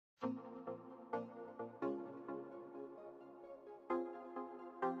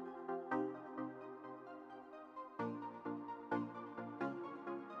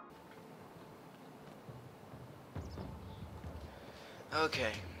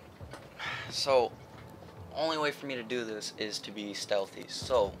Okay, so only way for me to do this is to be stealthy.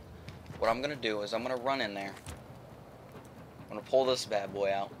 So what I'm gonna do is I'm gonna run in there. I'm gonna pull this bad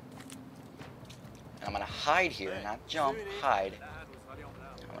boy out, and I'm gonna hide here, not jump, hide.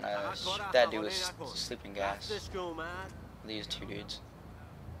 I'm gonna shoot that dude with sleeping gas. These two dudes.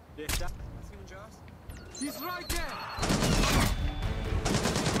 He's right there.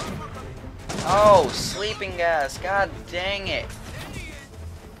 Oh, sleeping gas! God dang it!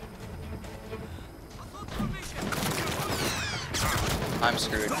 I'm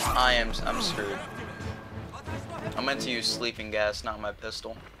screwed. I'm screwed. I meant to use sleeping gas, not my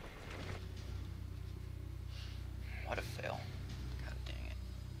pistol. What a fail. God dang it.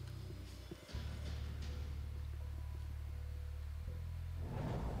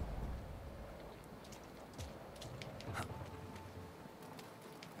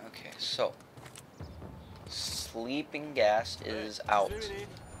 Okay, so sleeping gas is out.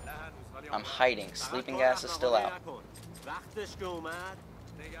 I'm hiding. Sleeping gas is still out.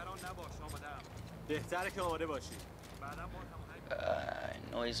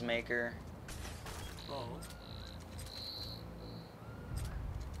 Noisemaker.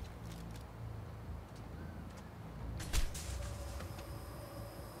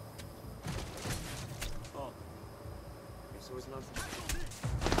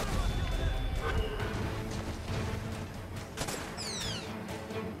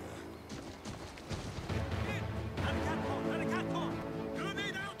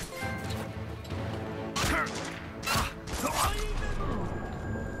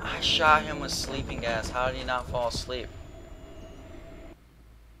 I shot him with sleeping gas. How did he not fall asleep?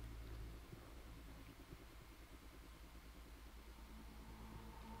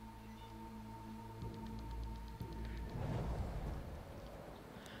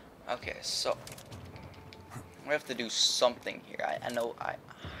 Okay, so we have to do something here. I know I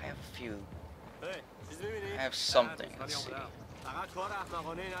have a few. I have something. Let's see.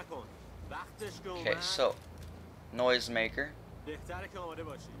 Okay, so noisemaker.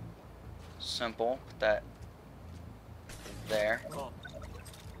 Simple. Put that there.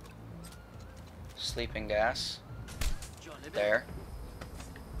 Sleeping gas. There.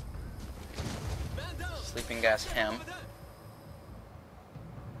 Sleeping gas him.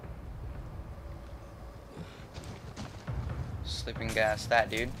 Sleeping gas that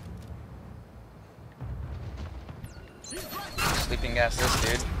dude. Sleeping gas this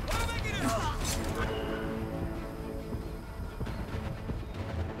dude.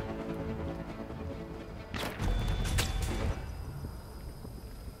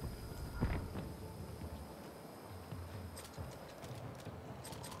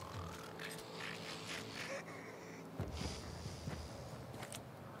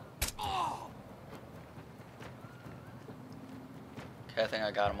 Okay, I think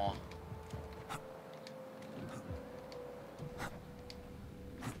I got them all.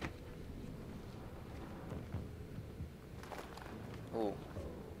 Ooh,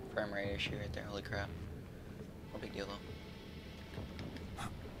 frame rate issue right there, holy crap. No big deal though.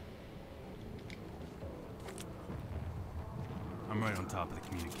 I'm right on top of the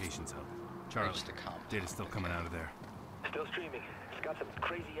communications hub. Charlie, data's still coming out of there. Still streaming. It's got some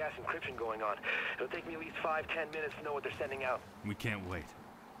crazy-ass encryption going on. It'll take me at least 5-10 minutes to know what they're sending out. We can't wait.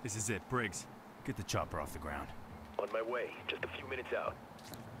 This is it. Briggs, get the chopper off the ground. On my way. Just a few minutes out.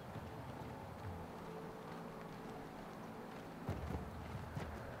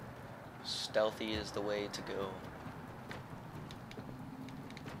 Stealthy is the way to go.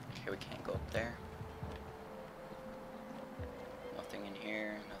 Okay, we can't go up there. Nothing in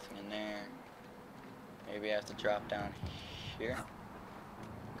here, nothing in there. Maybe I have to drop down here.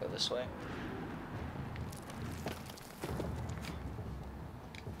 Go this way.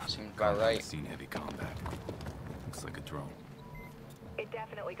 Seems about right. Seen heavy combat. Looks like a drone. It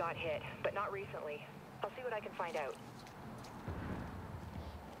definitely got hit, but not recently. I'll see what I can find out.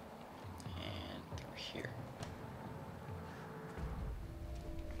 And through here.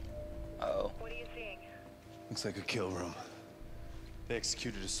 Uh-oh. What are you seeing? Looks like a kill room. They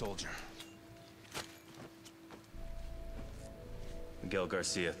executed a soldier. Miguel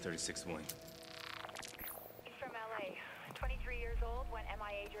Garcia, 36th Wing. He's from LA. 23 years old, went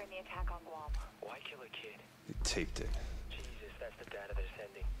MIA during the attack on Guam. Why kill a kid? They taped it. Jesus, that's the data they're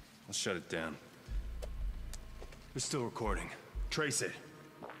sending. Let's shut it down. They're still recording. Trace it.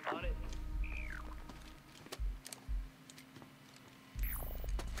 On it.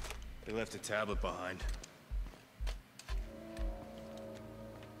 They left a tablet behind.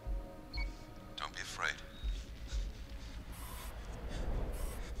 Don't be afraid.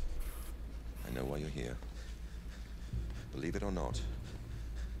 I know why you're here. Believe it or not,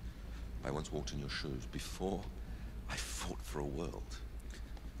 I once walked in your shoes. Before, I fought for a world.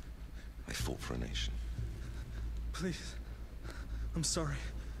 I fought for a nation. Please. I'm sorry.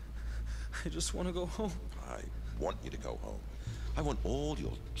 I just want to go home. I want you to go home. I want all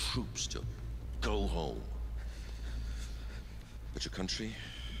your troops to go home. But your country,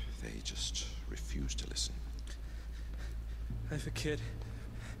 they just refuse to listen. I have a kid.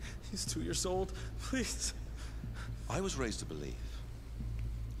 He's 2 years old. Please. I was raised to believe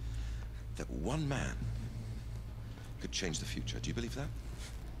that one man could change the future. Do you believe that?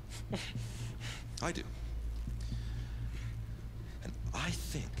 I do. And I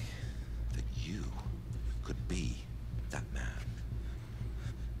think that you could be that man.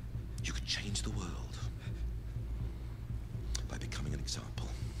 You could change the world by becoming an example.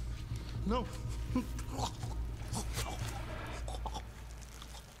 No.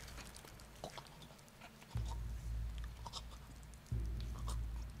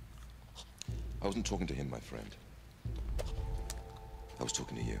 I wasn't talking to him, my friend. I was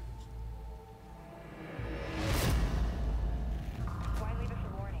talking to you. Why leave us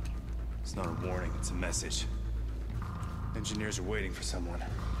a warning? It's not a warning, it's a message. Engineers are waiting for someone.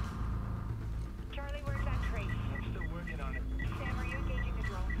 Charlie, where's that trace? I'm still working on it. Sam, are you engaging the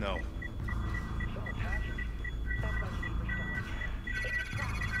drone? No. Someone's hacking it. That's why you need restoring. It's a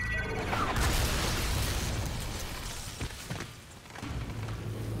trap.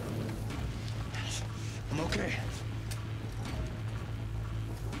 I'm okay.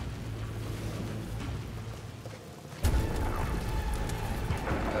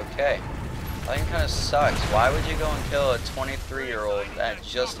 Okay. I think it kind of sucks. Why would you go and kill a 23-year-old that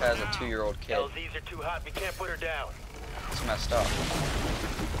just has a 2-year-old kid? LZs are too hot. We can't put her down. It's messed up.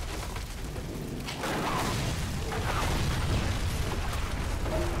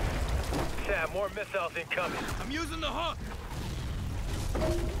 Sam, more missiles incoming. I'm using the hook.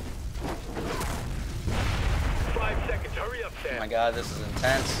 5 seconds. Hurry up, Sam. Oh my god, this is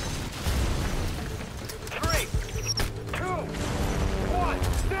intense. 3, 2, 1,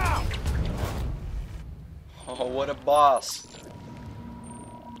 now! Oh, what a boss.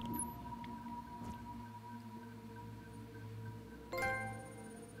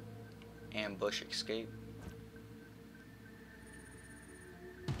 Ambush escape.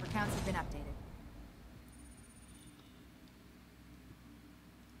 Recounts have been updated.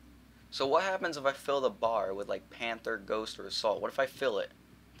 So what happens if I fill the bar with like Panther, Ghost, or Assault? What if I fill it?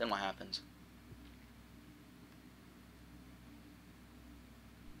 Then what happens?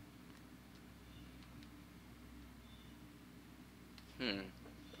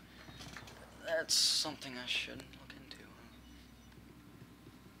 That's something I should look into.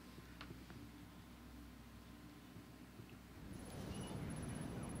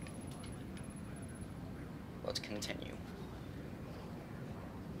 Let's continue.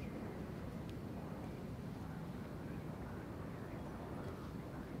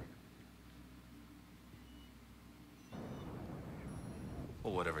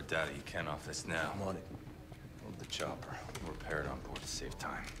 Pull whatever data you can off this now. I'm on it. Hold the chopper. We'll repair it on board to save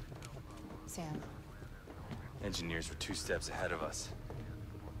time. Sam. Engineers were 2 steps ahead of us.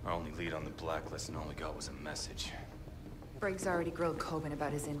 Our only lead on the blacklist and all we got was a message. Briggs already grilled Coben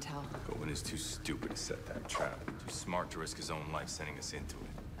about his intel. Coben is too stupid to set that trap. Too smart to risk his own life sending us into it.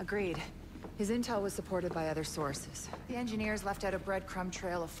 Agreed. His intel was supported by other sources. The engineers left out a breadcrumb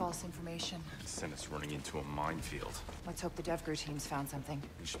trail of false information. It sent us running into a minefield. Let's hope the DevGru team's found something.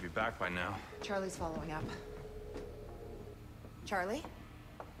 We should be back by now. Charlie's following up. Charlie?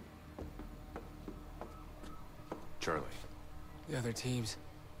 Charlie. The other teams.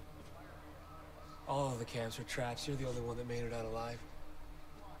 All of the camps were traps. You're the only one that made it out alive.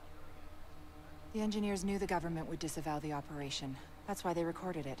 The engineers knew the government would disavow the operation. That's why they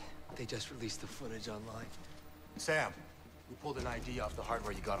recorded it. They just released the footage online. Sam, we pulled an ID off the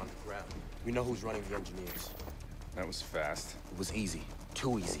hardware you got on the ground. We know who's running the engineers. That was fast. It was easy.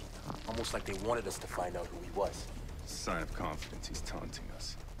 Too easy. Almost like they wanted us to find out who he was. Sign of confidence. He's taunting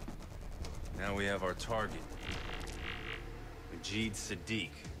us. Now we have our target. Majid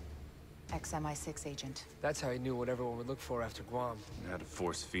Sadiq. Ex-MI6 agent. That's how he knew what everyone would look for after Guam. And had to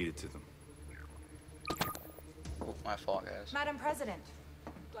force feed it to them. Oh, my fault, guys. Madam President.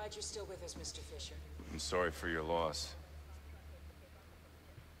 Glad you're still with us, Mr. Fisher. I'm sorry for your loss.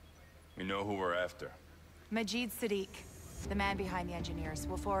 We know who we're after. Majid Sadiq, the man behind the engineers.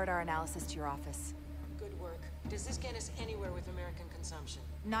 We'll forward our analysis to your office. Good work. Does this get us anywhere with American consumption?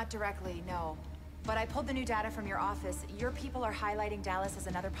 Not directly, no. But I pulled the new data from your office. Your people are highlighting Dallas as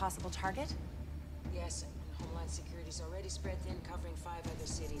another possible target? Yes, and Homeland security's already spread thin, covering 5 other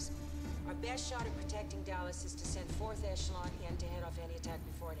cities. Our best shot at protecting Dallas is to send 4th echelon in to head off any attack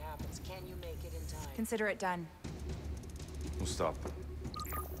before it happens. Can you make it in time? Consider it done. We'll stop them.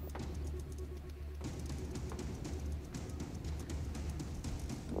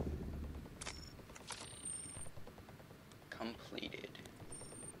 Completed.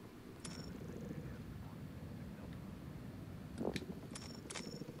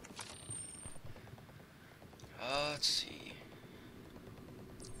 Let's see.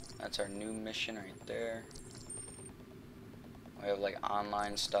 That's our new mission right there. We have like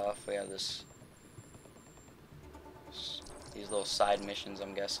online stuff. We have these little side missions,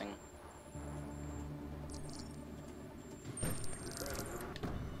 I'm guessing. I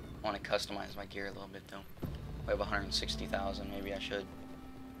want to customize my gear a little bit though. We have 160,000. Maybe I should.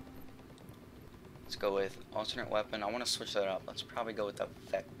 Let's go with alternate weapon. I want to switch that up. Let's probably go with the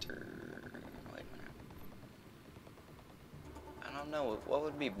vector. Wait a minute. I don't know. What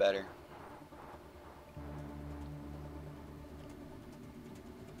would be better?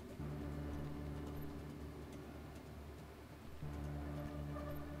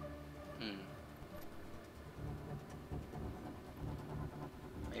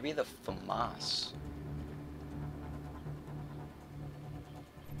 Maybe the FAMAS.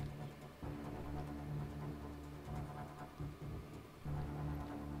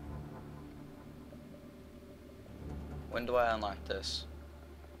 When do I unlock this?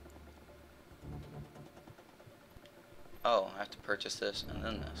 Oh, I have to purchase this and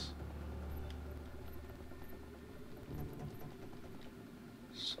then this.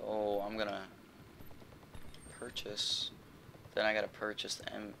 So I'm gonna purchase. Then I gotta purchase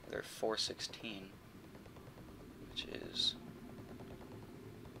their 416, which is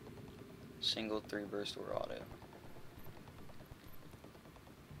single 3 burst or auto.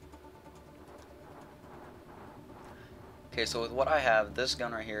 Okay, so with what I have, this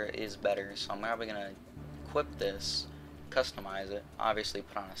gun right here is better, so I'm probably gonna equip this, customize it, obviously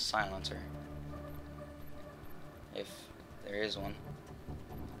put on a silencer, if there is one.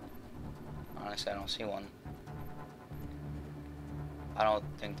 Honestly, I don't see one. I don't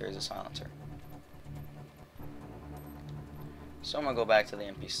think there's a silencer. So I'm gonna go back to the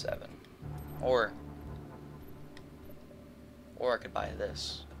MP7. Or I could buy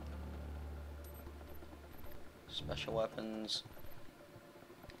this. Special weapons.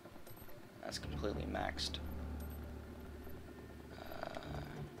 That's completely maxed.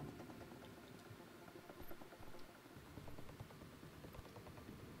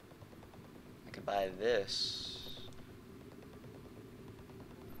 I could buy this.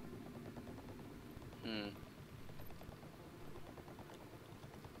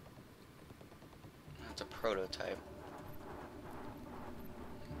 That's a prototype.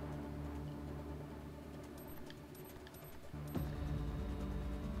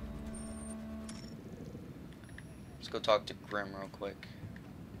 Let's go talk to Grim real quick.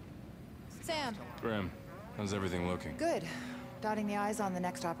 Sam. Grim, how's everything looking? Good. Dotting the I's on the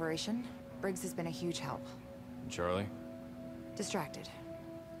next operation. Briggs has been a huge help. Charlie? Distracted.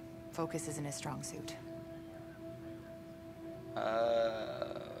 Focus isn't his strong suit.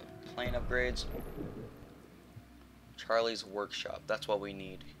 Plane upgrades. Charlie's workshop. That's what we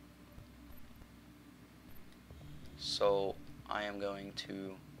need. So I am going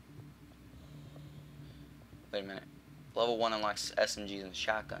to. Wait a minute. Level 1 unlocks SMGs and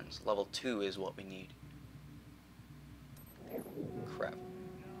shotguns. Level 2 is what we need. Crap.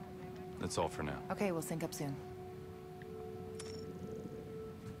 That's all for now. Okay, we'll sync up soon.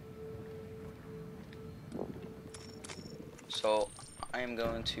 So I am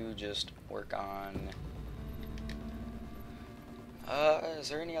going to just work on. Is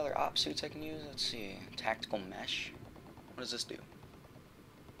there any other op suits I can use? Let's see. Tactical mesh. What does this do?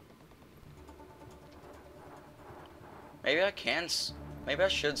 Maybe I can. Maybe I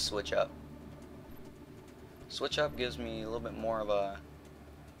should switch up. Switch up gives me a little bit more of a.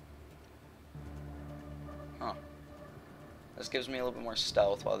 Huh. This gives me a little bit more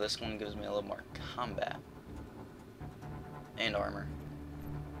stealth, while this one gives me a little more combat. And armor.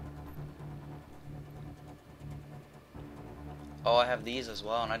 Oh, I have these as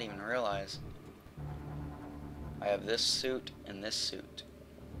well, and I didn't even realize. I have this suit and this suit.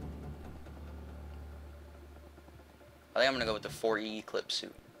 I think I'm gonna go with the 4E Eclipse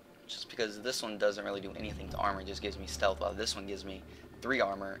suit, just because this one doesn't really do anything to armor, it just gives me stealth, while this one gives me 3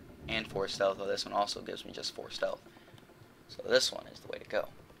 armor and 4 stealth, while this one also gives me just 4 stealth. So this one is the way to go.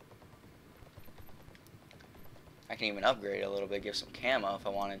 I can even upgrade it a little bit, give some camo if I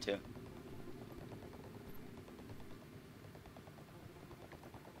wanted to.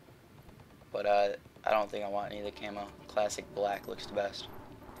 But I don't think I want any of the camo. Classic black looks the best.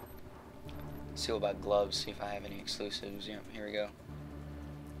 See what about gloves, see if I have any exclusives. Yep, here we go.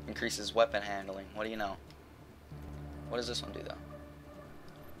 Increases weapon handling. What do you know? What does this one do though?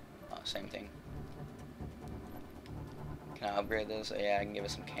 Oh, same thing. Can I upgrade this? Yeah, I can give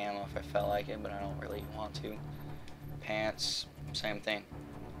it some camo if I felt like it, but I don't really want to. Pants, same thing.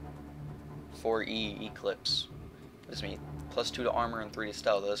 4E Eclipse. Gives me +2 to armor and 3 to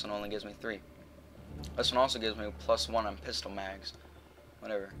stealth. This one only gives me 3. This one also gives me +1 on pistol mags.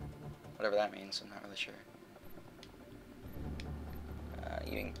 Whatever that means, I'm not really sure.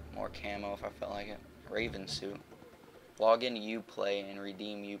 Even more camo if I felt like it. Raven suit. Log into Uplay and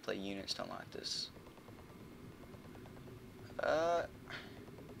redeem Uplay units to unlock this.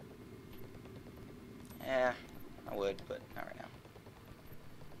 Yeah, I would, but not right now.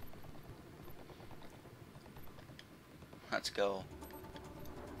 Let's go.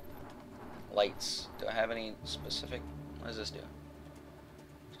 Lights. Do I have any specific? What does this do?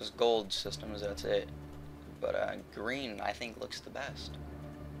 Just gold systems, that's it. But green I think looks the best.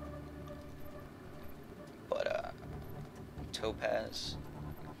 But topaz.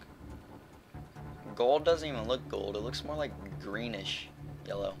 Gold doesn't even look gold, it looks more like greenish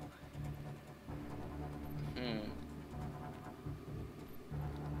yellow. I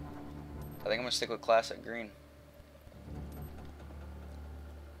think I'm gonna stick with classic green.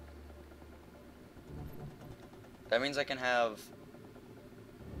 That means I can have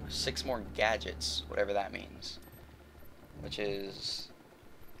 6 more gadgets, whatever that means. Which is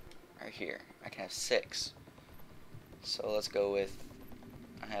right here. I can have 6. So let's go with,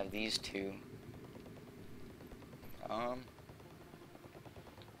 I have these 2.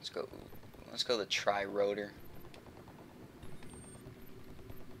 Let's go the tri-rotor.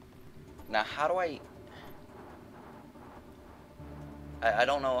 Now how do I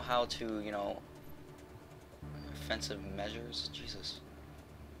don't know how to, you know, offensive measures, Jesus.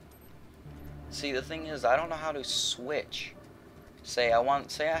 See, the thing is, I don't know how to switch. Say I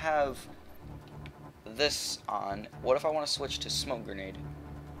have this on. What if I want to switch to smoke grenade?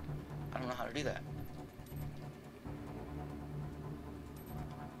 I don't know how to do that.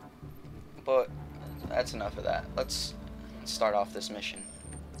 But that's enough of that. Let's start off this mission.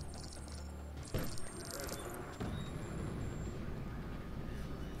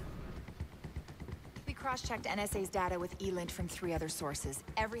 Cross-checked NSA's data with ELINT from 3 other sources.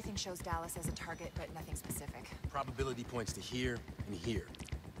 Everything shows Dallas as a target, but nothing specific. Probability points to here and here.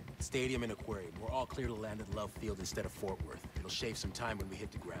 Stadium and aquarium. We're all clear to land at Love Field instead of Fort Worth. It'll shave some time when we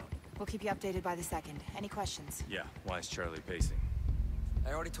hit the ground. We'll keep you updated by the second. Any questions? Yeah, why is Charlie pacing?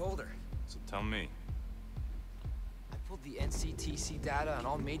 I already told her. So tell me. I pulled the NCTC data on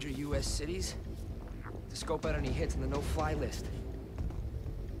all major US cities to scope out any hits on the no-fly list.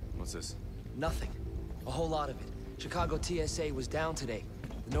 What's this? Nothing. A whole lot of it. Chicago TSA was down today.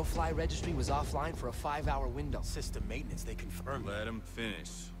 The no-fly registry was offline for a 5-hour window. System maintenance, they confirmed. Let him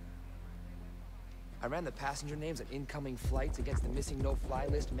finish. I ran the passenger names of incoming flights against the missing no-fly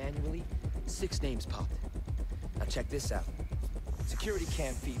list manually. 6 names popped. Now check this out. Security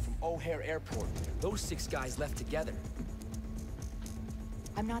cam feed from O'Hare Airport. Those 6 guys left together.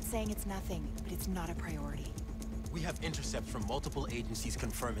 I'm not saying it's nothing, but it's not a priority. We have intercepts from multiple agencies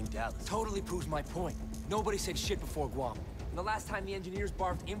confirming Dallas. Totally proves my point. Nobody said shit before Guam. And the last time the engineers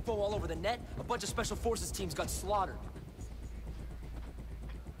barfed info all over the net, a bunch of special forces teams got slaughtered.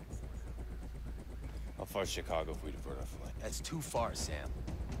 How far's Chicago if we divert our flight? That's too far, Sam.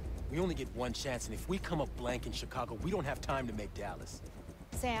 We only get one chance, and if we come up blank in Chicago, we don't have time to make Dallas.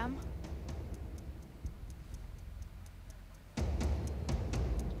 Sam?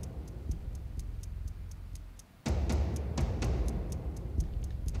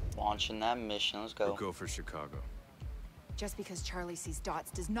 Launching that mission, let's go. We'll go for Chicago. Just because Charlie sees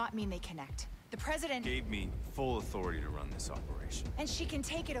dots does not mean they connect. The president Gave me full authority to run this operation. and she can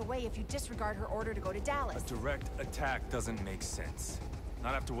take it away if you disregard her order to go to Dallas. A direct attack doesn't make sense.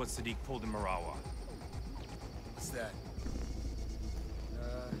 Not after what Sadiq pulled in Marawa. What's that?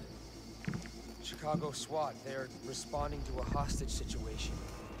 Chicago SWAT. They're responding to a hostage situation.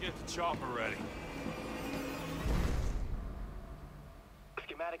 Get the chopper ready.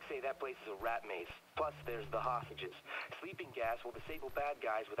 Schematics say that place is a rat maze. Plus, there's the hostages. Sleeping gas will disable bad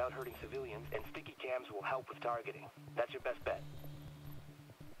guys without hurting civilians, and sticky cams will help with targeting. That's your best bet.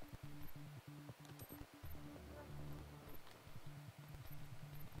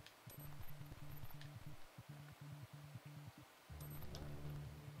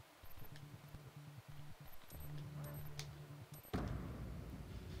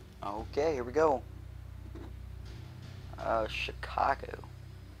 Okay, here we go. Chicago.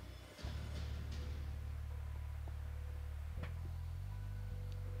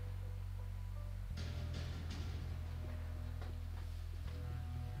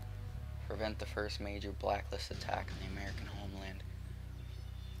 Prevent the first major Blacklist attack on the American homeland.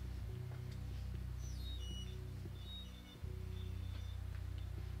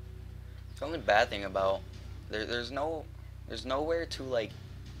 The only bad thing about there's nowhere to like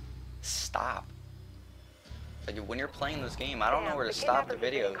stop. Like when you're playing this game, I don't know where to stop the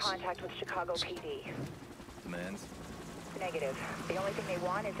videos. Contact with Chicago PD. Demands? Negative. The only thing they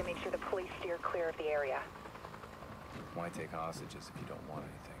want is to make sure the police steer clear of the area. Why take hostages if you don't want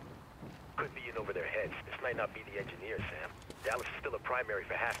anything? Could be in over their heads. This might not be the engineers, Sam. Dallas is still a primary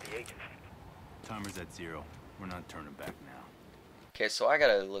for half the agency. Timer's at 0. We're not turning back now. Okay, so I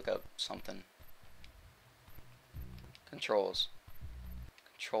gotta look up something. Controls.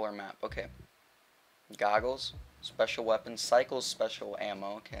 Controller map. Okay. Goggles. Special weapons. Cycles. Special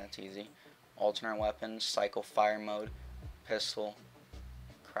ammo. Okay, that's easy. Alternate weapons. Cycle fire mode. Pistol.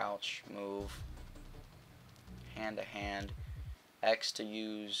 Crouch. Move. Hand to hand. X to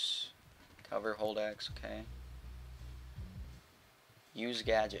use. Cover. Hold X. Okay. Use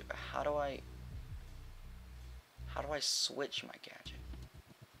gadget. But how do I switch my gadget?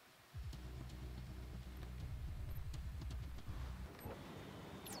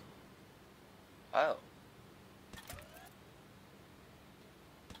 Oh.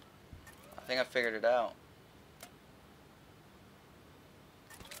 I think I figured it out.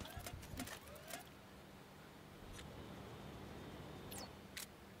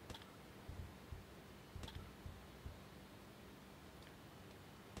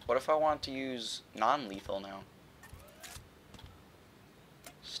 What if I want to use non-lethal now?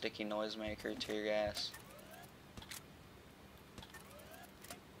 Sticky noisemaker, tear gas.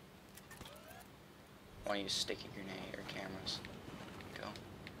 I want to use sticky grenade or cameras. Go.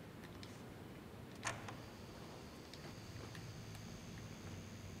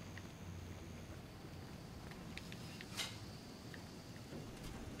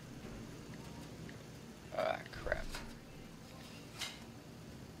 Ah, crap.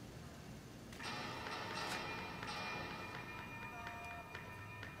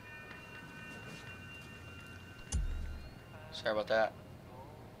 Sorry about that.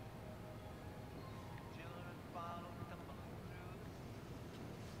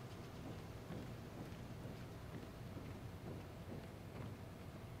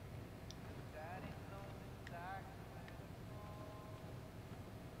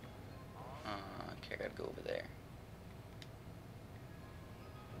 Okay, I gotta go over there.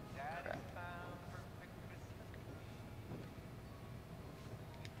 Crap.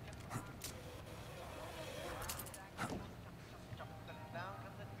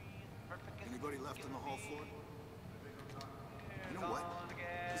 Anybody left on the hall floor? You know what?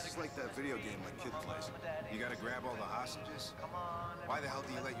 This is like that video game my kid plays. You gotta grab all the hostages? Why the hell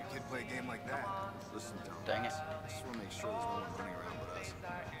do you let your kid play a game like that? Listen, Tom. Dang it. I just want to make sure there's no one running around but us.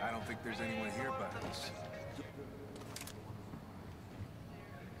 I don't think there's anyone here but us.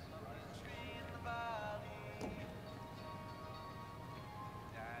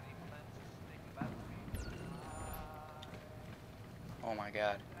 Oh my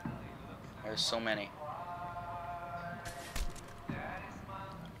god. There's so many.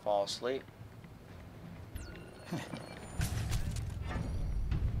 Fall asleep.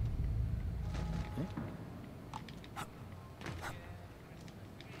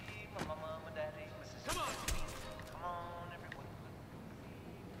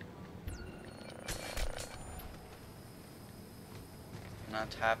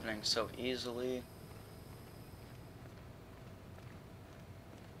 Not happening so easily.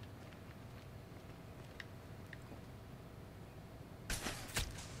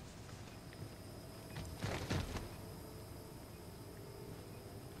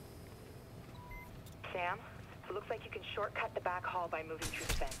 Sam, it looks like you can shortcut the back hall by moving through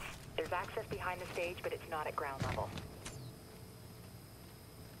the fence. There's access behind the stage, but it's not at ground level.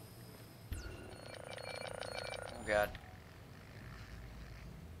 Oh god.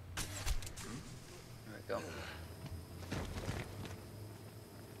 There we go.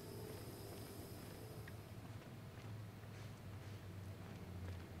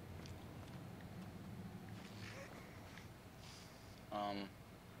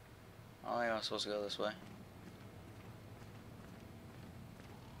 I think I'm supposed to go this way.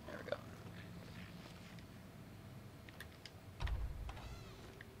 There we go.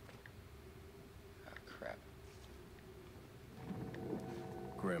 Oh crap.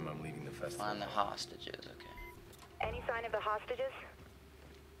 Grim, I'm leading the festival. Find the hostages, okay. Any sign of the hostages?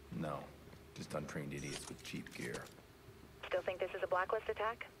 No. Just untrained idiots with cheap gear. Still think this is a Blacklist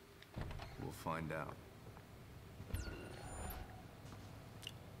attack? We'll find out.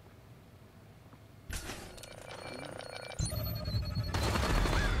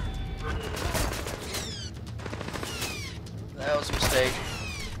 That was a mistake.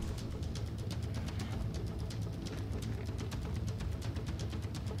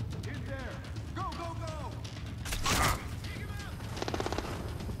 Get there. Go, go, go.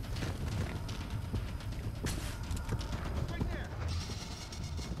 Right there.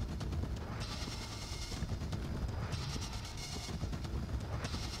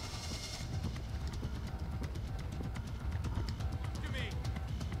 To me.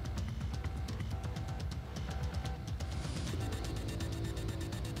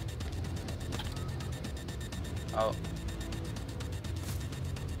 Oh.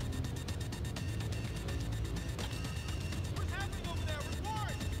 What's happening over there?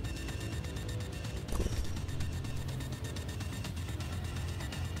 Report!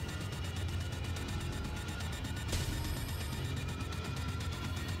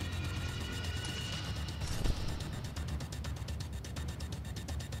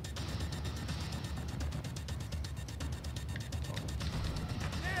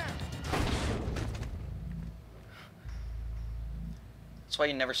 That's why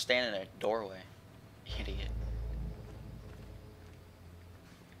you never stand in a doorway. Idiot.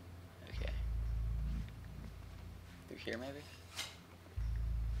 Okay. Through here, maybe?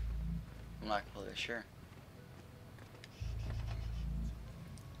 I'm not completely sure.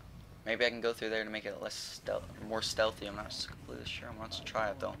 Maybe I can go through there to make it less more stealthy. I'm not completely sure. I'm going to try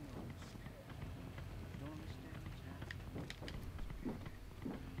it though.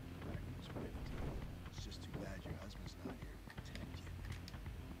 It's just too bad your husband's not here to protect you.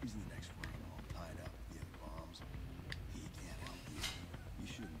 He's in the next room, all tied up with the other bombs. He can't help you. You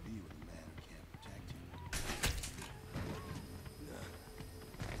shouldn't be with a man who can't protect you.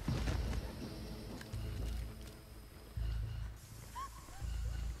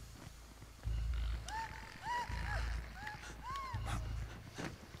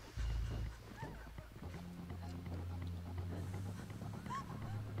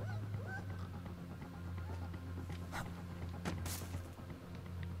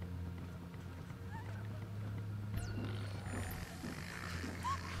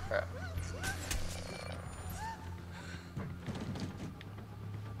 Crap.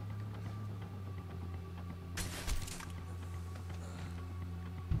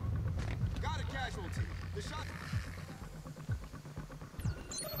 Got a casualty. The shot.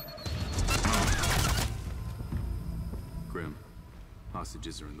 Grim,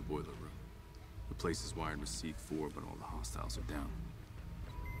 hostages are in the boiler room. The place is wired with C4, but all the hostiles are down.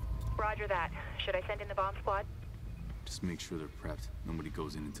 Roger that. Should I send in the bomb squad? Just make sure they're prepped. Nobody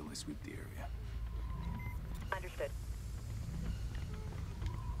goes in until I sweep the area. Understood.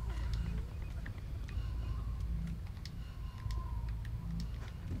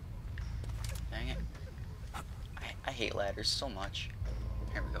 Dang it. I hate ladders so much.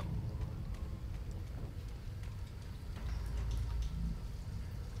 Here we go.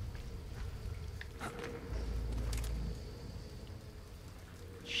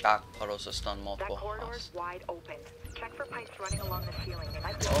 Shock puddles to stun multiple That corridor's hosts. wide open. Check for pipes running along the ceiling. They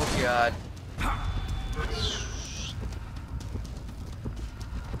might be. Oh god.